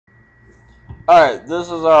Alright, this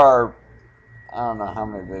is our, I don't know how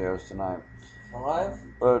many videos tonight. 5,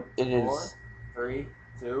 but it 4, is, 3,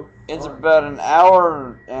 2, it's 1. about an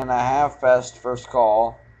hour and a half past first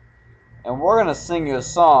call. And we're going to sing you a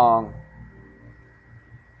song.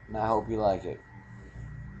 And I hope you like it.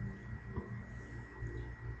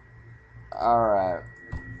 Alright.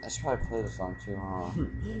 I should probably play the song too, huh?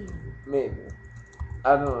 Maybe.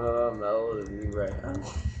 I don't know the melody right now.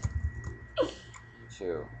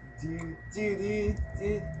 Two. Do, do, do,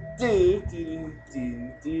 do, do, do,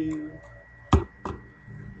 do, do.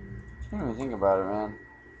 Can't even think about it, man.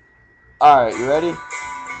 Alright, you ready?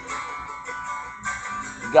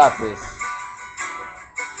 You got this.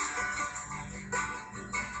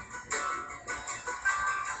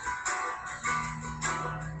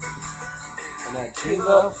 And I'd give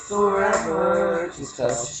up forever to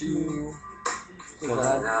touch you, 'cause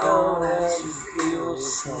I know that you feel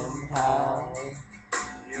somehow.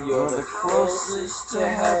 You're the closest to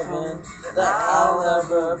heaven that I'll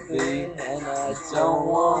ever be, and I don't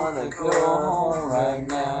wanna go home right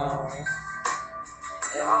now.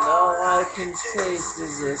 And all I can taste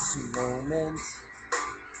is this moment,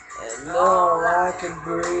 and all I can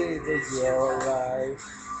breathe is your life.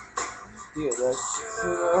 Feel that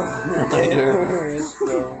sooner or later it's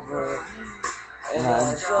over, and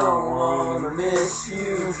I don't wanna miss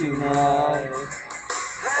you tonight.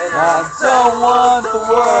 And I don't want the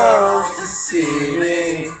world to see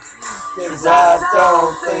me, 'cause I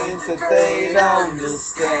don't think that they'd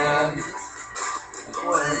understand.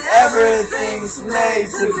 When everything's made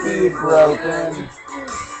to be broken,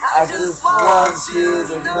 I just want you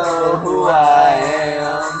to know who I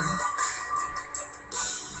am.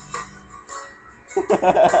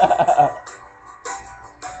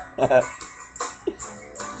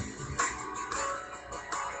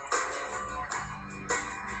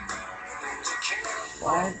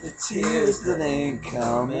 Wipe the tears that ain't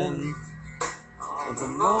coming, at the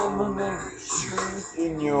moment of truth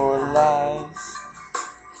in your lies.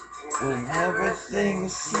 When everything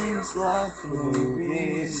seems like the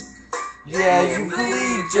movies, yeah, you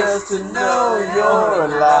bleed just to know you're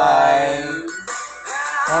alive.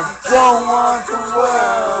 I don't want the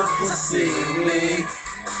world to see me,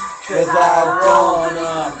 'cause I don't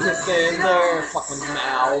wanna Piss in their fucking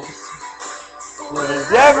mouths. when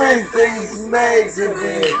everything's made to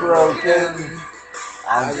be broken.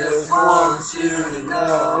 I just want you to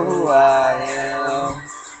know who I am.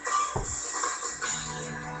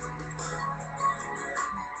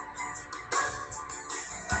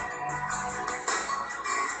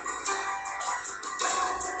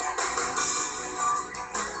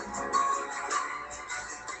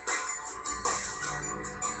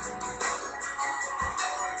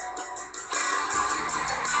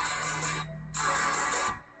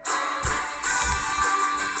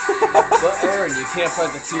 But Aaron, you can't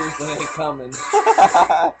fight the tears that ain't coming.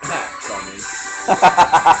 Coming.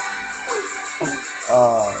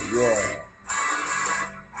 Oh, yeah.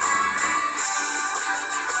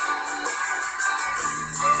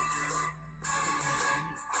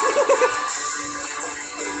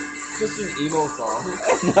 Just an emo song.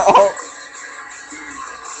 No.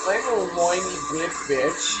 I'm a whiny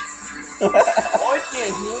bitch. I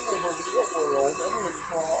can't handle the real world. I'm gonna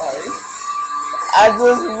cry. I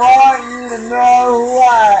just want you to know who I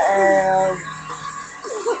am.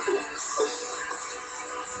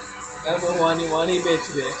 I'm a whiny bitch.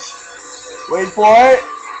 Wait for it.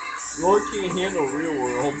 Lord can't handle real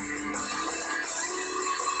world.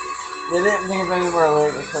 They didn't think of any more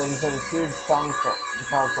lyrics, so he said a huge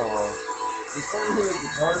guitar solo. The song with the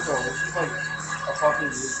guitar solo, this is like a fucking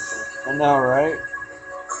musical. I know, right?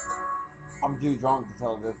 I'm too drunk to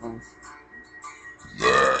tell the difference.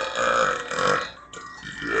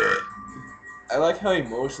 I like how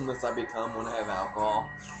emotionless I become when I have alcohol.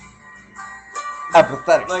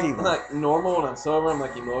 Apathetic Steven. Like normal when I'm sober, I'm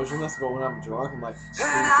like emotionless, but when I'm drunk, I'm like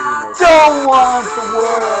stupid emotionless. Don't want the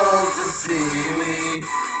world to see me,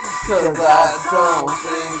 'cause I don't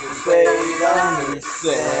think that they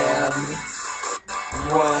understand.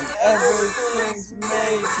 When everything's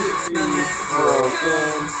made to be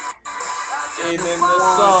broken, Even the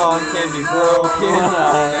song can be broken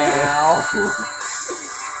up now.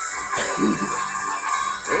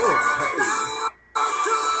 Oh, hey.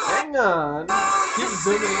 Hang on. Keep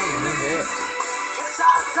zooming in your head.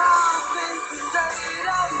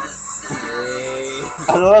 Yay. I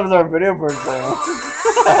love our video bird channel.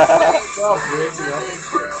 Oh, breaking up and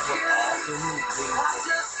shit. I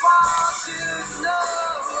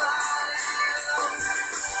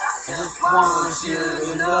just want you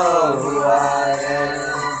to know who I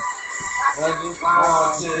am. I just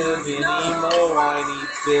want to be an emo whiny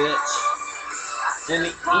bitch. Then the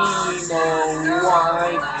emo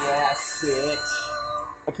white ass bitch.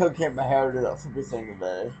 I couldn't keep my hair to do that stupid thing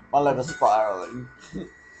today. My leg is spiraling.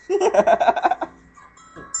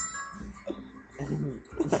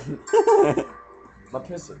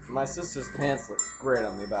 My sister's pants look great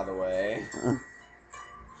on me, by the way.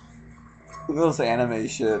 Those anime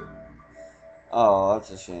shit. Oh,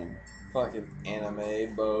 that's a shame. Fucking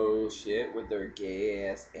anime bullshit with their gay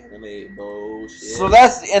ass anime bullshit. So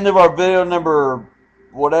that's the end of our video number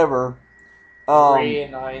whatever. 3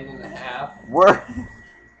 and 9.5. We're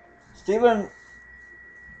Steven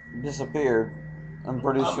disappeared. I'm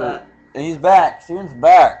pretty I'm sure. back. And he's back. Steven's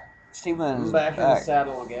back. Steven's I'm back in the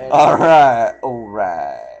saddle again. Alright,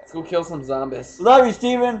 alright. Let's go kill some zombies. Love you,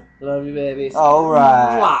 Steven. Love you, babies.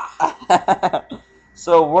 Alright.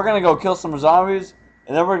 So we're gonna go kill some zombies,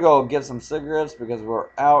 and then we're gonna go get some cigarettes because we're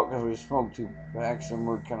out because we smoked 2 packs and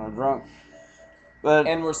we're kind of drunk. But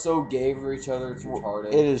And we're so gay for each other, it's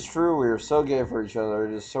retarded. it is true. We are so gay for each other.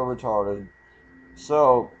 It is so retarded.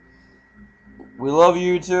 So we love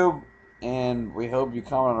you, YouTube, and we hope you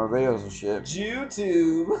comment on our videos and shit.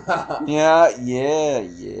 YouTube. Yeah.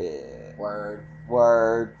 Word.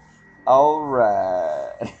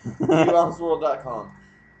 Alright. eBombsworld.com.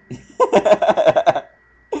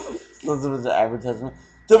 Listen to the advertisement.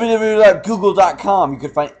 www.google.com. You can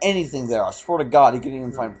find anything there. I swear to God, you can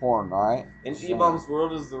even find porn, alright? And eBombs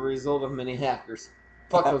World is the result of many hackers.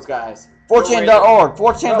 Fuck those guys. 4chan.org.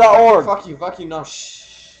 4chan.org. Fuck you, no,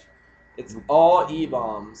 shh. It's all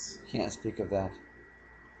eBombs. Can't speak of that.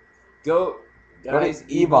 Go, guys, to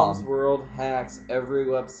eBombs World hacks every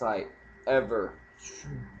website, ever.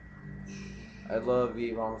 I love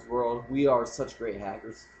eBombs World. We are such great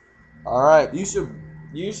hackers. Alright. You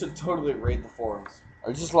should totally raid the forums.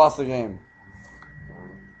 I just lost the game.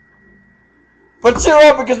 But cheer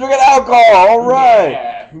up because we got alcohol. Alright.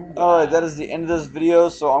 Yeah. Alright, that is the end of this video.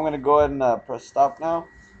 So I'm going to go ahead and press stop now.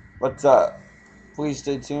 But please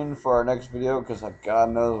stay tuned for our next video because God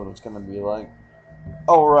knows what it's going to be like.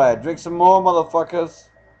 Alright, drink some more, motherfuckers.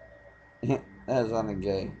 That is only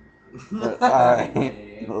gay.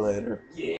 Alright, later. Yeah.